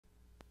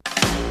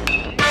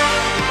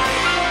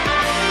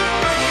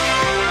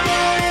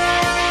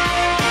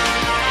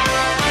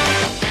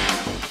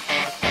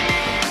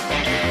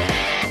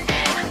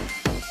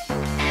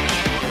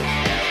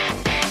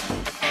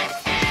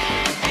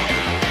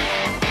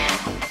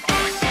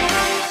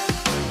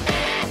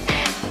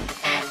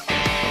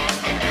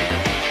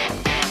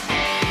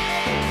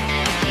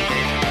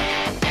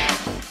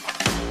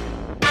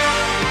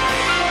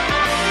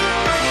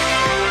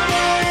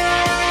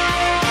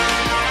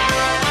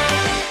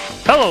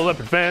Hello,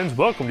 Leopard fans.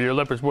 Welcome to your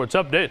Leopard Sports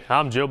Update.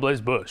 I'm Joe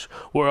Blaze Bush.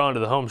 We're on to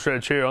the home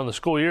stretch here on the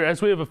school year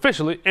as we have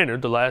officially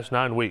entered the last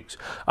 9 weeks.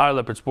 Our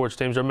Leopard sports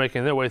teams are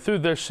making their way through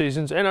their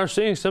seasons and are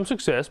seeing some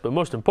success, but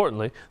most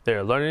importantly, they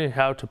are learning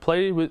how to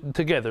play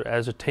together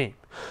as a team.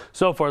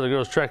 So far, the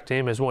girls track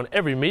team has won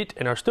every meet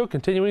and are still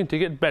continuing to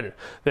get better.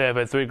 They have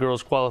had 3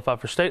 girls qualify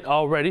for state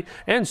already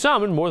and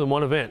some in more than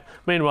one event.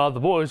 Meanwhile, the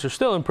boys are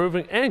still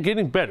improving and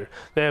getting better.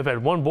 They have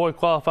had 1 boy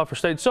qualify for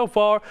state so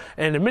far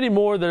and many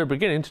more that are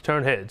beginning to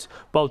turn heads.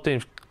 Both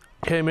teams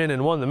came in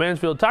and won the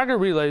Mansfield Tiger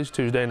Relays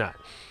Tuesday night.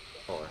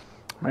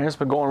 Man, it's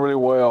been going really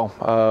well.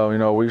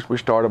 We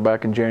started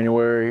back in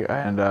January,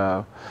 and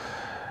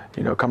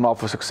coming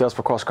off a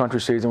successful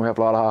cross-country season, we have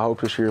a lot of high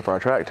hopes this year for our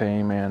track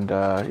team, and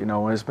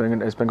it's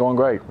been going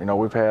great.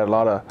 We've had a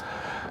lot of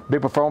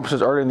big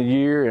performances early in the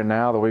year, and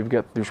now that we've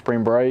got through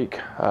spring break,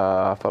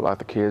 I feel like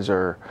the kids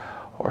are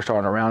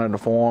starting to round into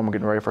form and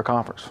getting ready for a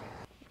conference.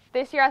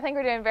 This year, I think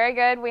we're doing very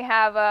good. We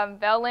have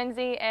Belle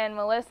Lindsay and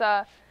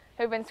Melissa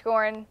who've been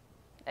scoring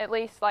at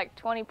least like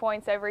 20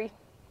 points every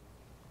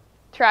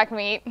track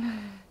meet.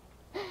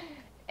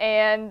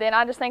 And then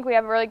I just think we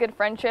have a really good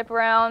friendship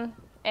around,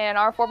 and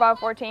our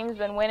 4x4 team's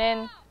been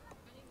winning,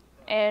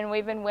 and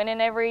we've been winning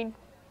every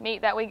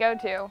meet that we go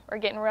to, or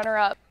getting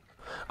runner-up.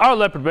 Our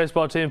Leopard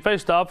baseball team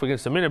faced off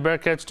against the Mena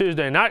Bearcats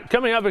Tuesday night,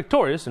 coming out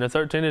victorious in a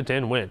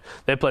 13-10 win.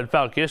 They played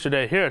Falk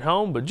yesterday here at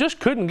home, but just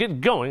couldn't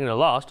get going in a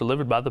loss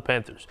delivered by the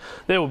Panthers.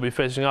 They will be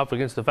facing off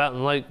against the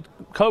Fountain Lake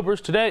Cobras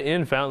today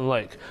in Fountain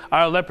Lake.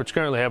 Our Leopards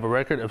currently have a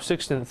record of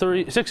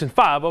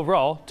 6-5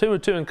 overall,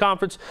 2-2 in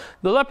conference.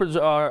 The Leopards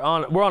were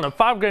on a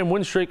 5-game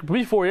win streak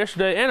before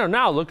yesterday and are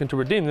now looking to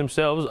redeem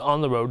themselves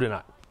on the road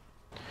tonight.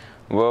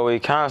 Well, we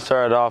kind of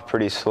started off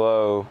pretty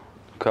slow.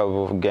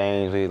 Couple of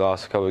games, we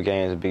lost a couple of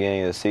games at the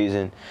beginning of the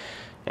season,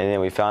 and then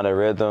we found a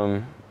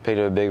rhythm, picked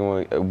up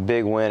a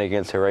big win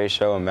against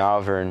Horatio and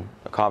Malvern,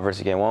 a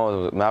conference game.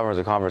 Malvern was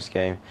a conference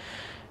game,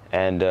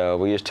 and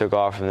we just took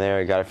off from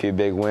there. Got a few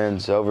big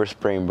wins over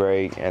spring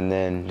break, and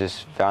then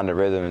just found a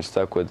rhythm and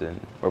stuck with it.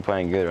 We're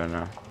playing good right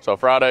now. So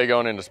Friday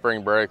going into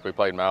spring break, we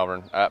played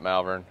Malvern at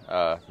Malvern,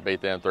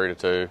 beat them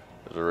 3-2. It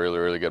was a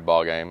really good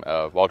ball game.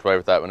 Walked away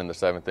with that one in the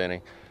 7th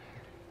inning.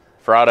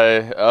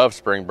 Friday of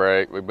spring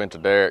break, we went to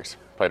Derrick's.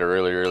 Played a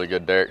really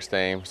good Derrick's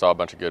team, saw a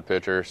bunch of good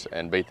pitchers,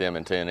 and beat them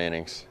in 10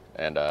 innings.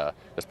 And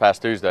this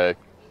past Tuesday,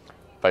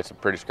 played some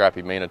pretty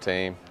scrappy Mena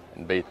team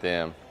and beat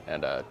them.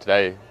 And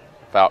today,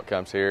 Falk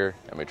comes here,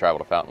 and we travel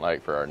to Fountain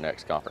Lake for our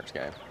next conference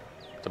game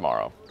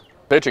tomorrow.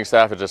 Pitching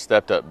staff has just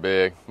stepped up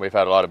big. We've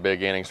had a lot of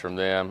big innings from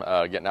them,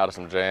 getting out of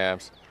some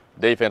jams.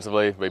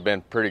 Defensively, we've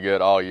been pretty good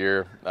all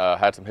year.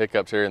 Had some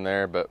hiccups here and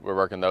there, but we're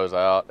working those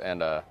out.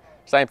 And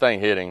same thing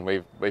hitting.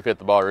 We've hit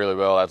the ball really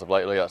well as of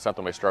lately. That's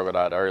something we struggled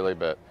at early,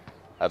 but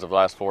as of the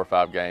last 4 or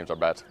 5 games, our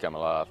bats have come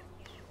alive.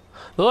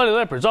 The Lady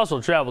Leopards also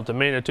traveled to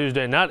Mena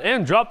Tuesday night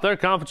and dropped their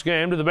conference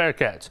game to the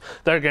Bearcats.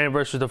 Their game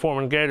versus the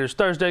Foreman Gators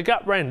Thursday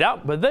got rained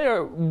out, but they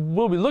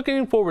will be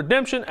looking for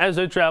redemption as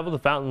they travel to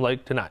Fountain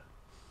Lake tonight.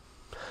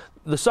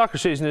 The soccer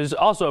season is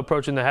also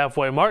approaching the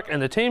halfway mark,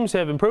 and the teams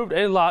have improved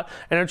a lot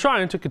and are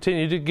trying to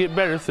continue to get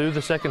better through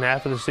the second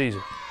half of the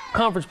season.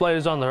 Conference play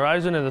is on the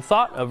horizon, and the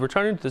thought of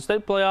returning to the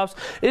state playoffs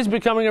is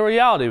becoming a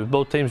reality, with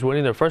both teams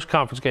winning their first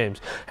conference games.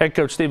 Head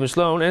coach Stephen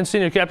Sloan and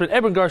senior captain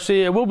Edwin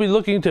Garcia will be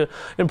looking to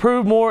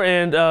improve more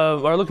and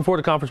are looking forward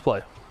to conference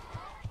play.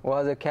 Well,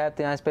 as a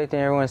captain, I'm expecting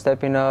everyone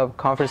stepping up,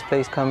 conference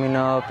plays coming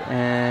up,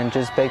 and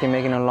just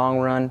making a long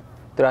run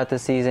throughout the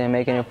season and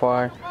making it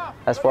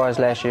as far as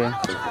last year.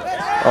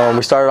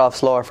 We started off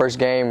slow our first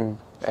game,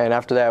 and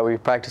after that we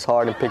practiced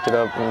hard and picked it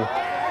up. And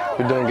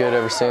we're doing good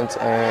ever since,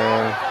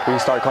 and we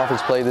start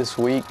conference play this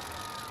week,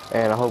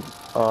 and I hope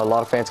a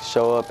lot of fans can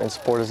show up and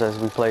support us as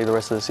we play the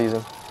rest of the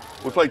season.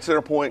 We played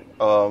Center Point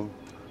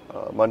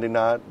Monday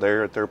night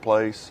there at their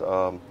place.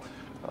 A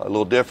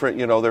little different,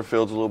 their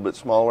field's a little bit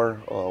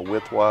smaller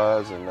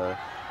width-wise, and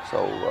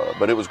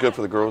but it was good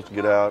for the girls to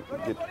get out,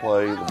 get to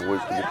play, the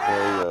boys to get to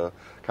play,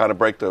 kind of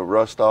break the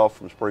rust off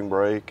from spring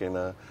break, and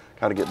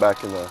kind of get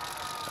back in the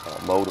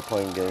mode of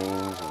playing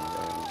games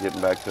and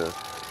getting back to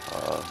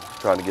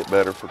trying to get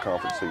better for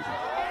conference season.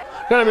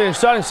 Going to be an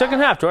exciting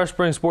second half to our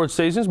spring sports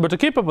seasons, but to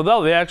keep up with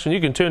all the action,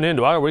 you can tune in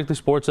to our weekly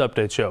sports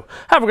update show.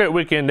 Have a great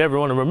weekend,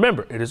 everyone, and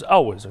remember, it is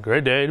always a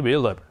great day to be a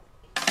Leopard.